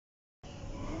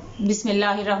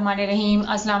बिस्मिल्लाहिर्रहमानिर्रहीम।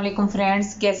 अस्सलाम वालेकुम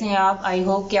फ्रेंड्स, कैसे हैं आप? आई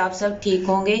होप कि आप सब ठीक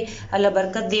होंगे। अल्लाह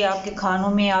बरकत दे आपके खानों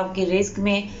में, आपके रिस्क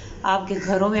में, आपके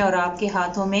घरों में और आपके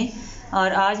हाथों में।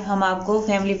 और आज हम आपको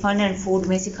फैमिली फन एंड फूड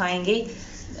में सिखाएंगे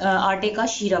आटे का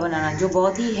शीरा बनाना, जो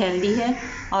बहुत ही हेल्दी है।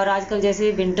 और आजकल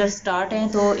जैसे विंटर स्टार्ट हैं,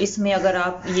 तो इसमें अगर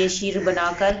आप ये शीर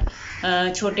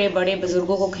बनाकर छोटे बड़े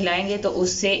बुज़ुर्गों को खिलाएंगे तो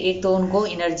उससे एक तो उनको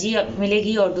एनर्जी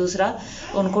मिलेगी और दूसरा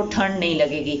उनको ठंड नहीं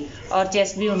लगेगी और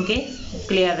चेस्ट भी उनके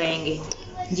क्लियर रहेंगे।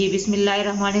 जी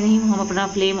बिस्मिल्लाहिर्रहमानिर्रहीम। हम अपना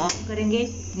फ्लेम ऑन करेंगे।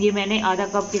 ये मैंने आधा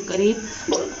कप के करीब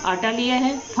आटा लिया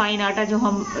है, फाइन आटा जो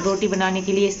हम रोटी बनाने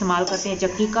के लिए इस्तेमाल करते हैं,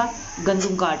 चक्की का,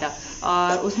 गंदम का आटा।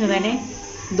 और उसमें मैंने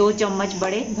 2 चम्मच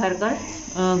बड़े भरकर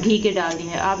घी के डाल दिए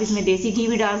हैं। आप इसमें देसी घी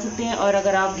भी डाल सकते हैं और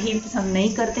अगर आप घी पसंद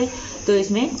नहीं करते तो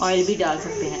इसमें ऑयल भी डाल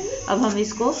सकते हैं। अब हम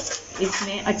इसको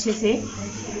इसमें अच्छे से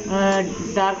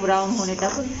डार्क ब्राउन होने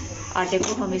तक आटे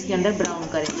को हम इसके अंदर ब्राउन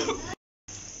करेंगे।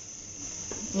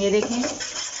 ये देखें,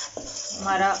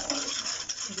 हमारा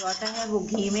जो आटा है वो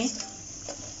घी में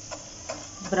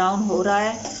ब्राउन हो रहा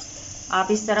है।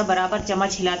 आप इस तरह बराबर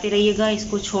चम्मच हिलाते रहिएगा,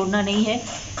 इसको छोड़ना नहीं है,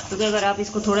 क्योंकि अगर आप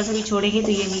इसको थोड़ा सा भी छोड़ेंगे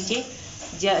तो ये नीचे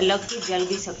लग के जल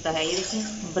भी सकता है। ये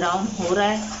देखें, ब्राउन हो रहा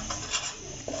है।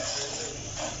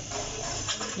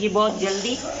 ये बहुत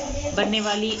जल्दी बनने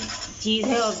वाली चीज़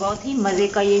है और बहुत ही मज़े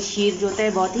का ये शीर जो होता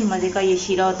है, बहुत ही मज़े का ये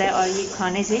शीरा होता है। और ये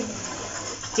खाने से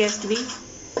चेस्ट भी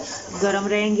गर्म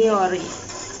रहेंगे और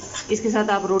इसके साथ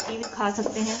आप रोटी भी खा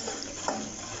सकते हैं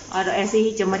और ऐसे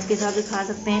ही चम्मच के साथ भी खा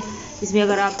सकते हैं। इसमें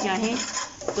अगर आप चाहें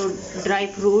तो ड्राई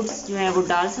फ्रूट्स जो हैं वो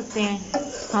डाल सकते हैं।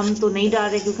 हम तो नहीं डाल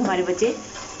रहे क्योंकि हमारे बच्चे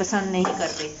पसंद नहीं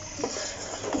करते।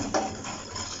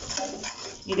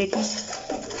 ये देखें,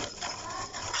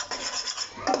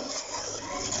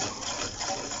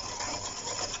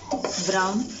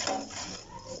 ब्राउन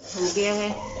हो गया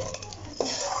है।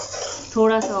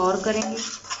 थोड़ा सा और करेंगे।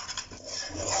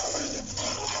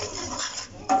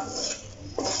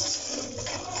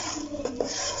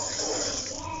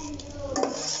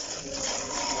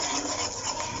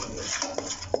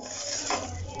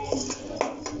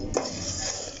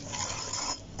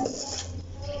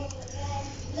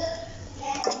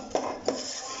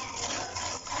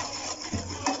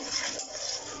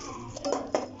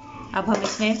 अब हम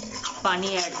इसमें पानी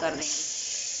ऐड कर देंगे।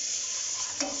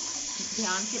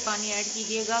 ध्यान से पानी ऐड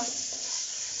कीजिएगा,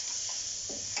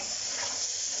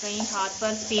 कहीं हाथ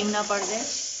पर स्टीम ना पड़ जाए।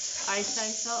 आहिस्ता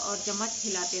आहिस्ता और चम्मच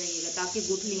हिलाते रहिएगा ताकि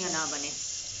गुठलियां ना बने।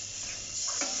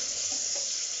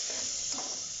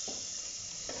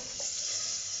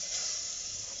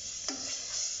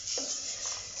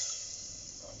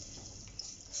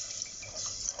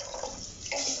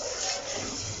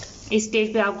 इस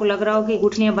स्टेज पे आपको लग रहा हो कि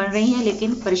गुठलियाँ बन रही हैं,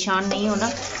 लेकिन परेशान नहीं होना,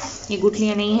 ये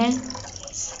गुठलियाँ नहीं हैं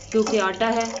क्योंकि आटा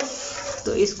है।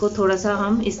 तो इसको थोड़ा सा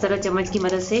हम इस तरह चम्मच की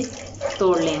मदद से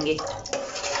तोड़ लेंगे।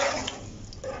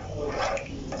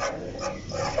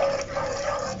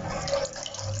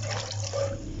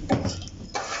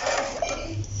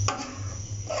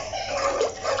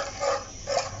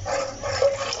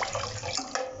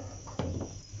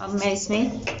 अब मैं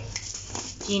इसमें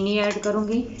चीनी ऐड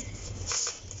करूँगी।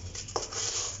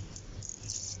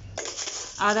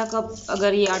 आधा कप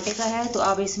अगर ये आटे का है तो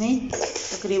आप इसमें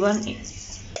तकरीबन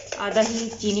आधा ही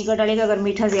चीनी का डालेगा। अगर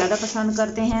मीठा ज़्यादा पसंद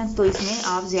करते हैं तो इसमें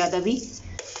आप ज़्यादा भी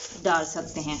डाल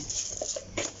सकते हैं।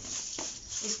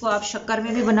 इसको आप शक्कर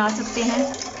में भी बना सकते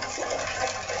हैं।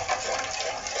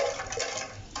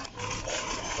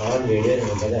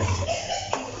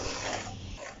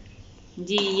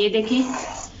 जी ये देखें,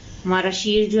 हमारा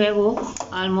शीर जो है वो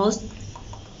ऑलमोस्ट,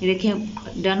 ये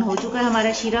देखें, डन हो चुका है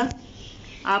हमारा शीरा।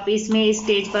 आप इसमें इस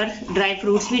स्टेज पर ड्राई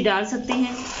फ्रूट्स भी डाल सकते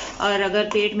हैं और अगर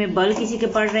पेट में बल किसी के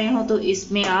पड़ रहे हो तो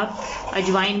इसमें आप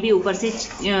अजवाइन भी ऊपर से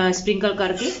स्प्रिंकल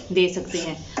करके दे सकते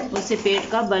हैं। उससे पेट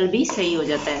का बल भी सही हो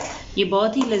जाता है। ये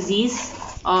बहुत ही लजीज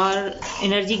और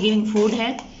एनर्जी गिविंग फूड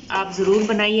है। आप ज़रूर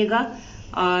बनाइएगा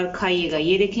और खाइएगा।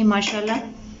 ये देखिए माशाल्लाह,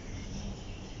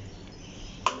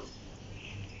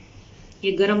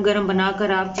 ये गरम गरम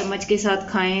बनाकर आप चम्मच के साथ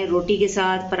खाएं, रोटी के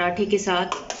साथ, पराठे के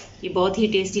साथ। ये बहुत ही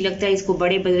टेस्टी लगता है। इसको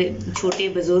बड़े छोटे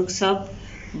बुजुर्ग सब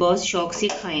बहुत शौक से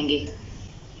खाएंगे।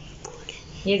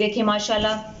 ये देखिए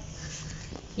माशाल्लाह,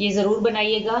 ये ज़रूर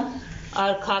बनाइएगा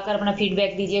और खाकर अपना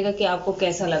फीडबैक दीजिएगा कि आपको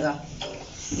कैसा लगा।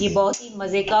 ये बहुत ही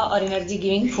मज़े का और एनर्जी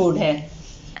गिविंग फूड है।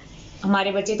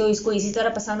 हमारे बच्चे तो इसको इसी तरह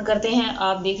पसंद करते हैं।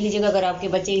 आप देख लीजिएगा, अगर आपके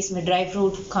बच्चे इसमें ड्राई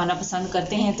फ्रूट खाना पसंद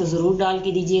करते हैं तो ज़रूर डाल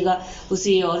के दीजिएगा,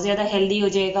 उससे और ज़्यादा हेल्दी हो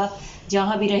जाएगा।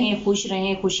 जहाँ भी रहें खुश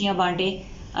रहें, खुशियाँ बांटें।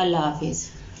 अल्लाह हाफिज़।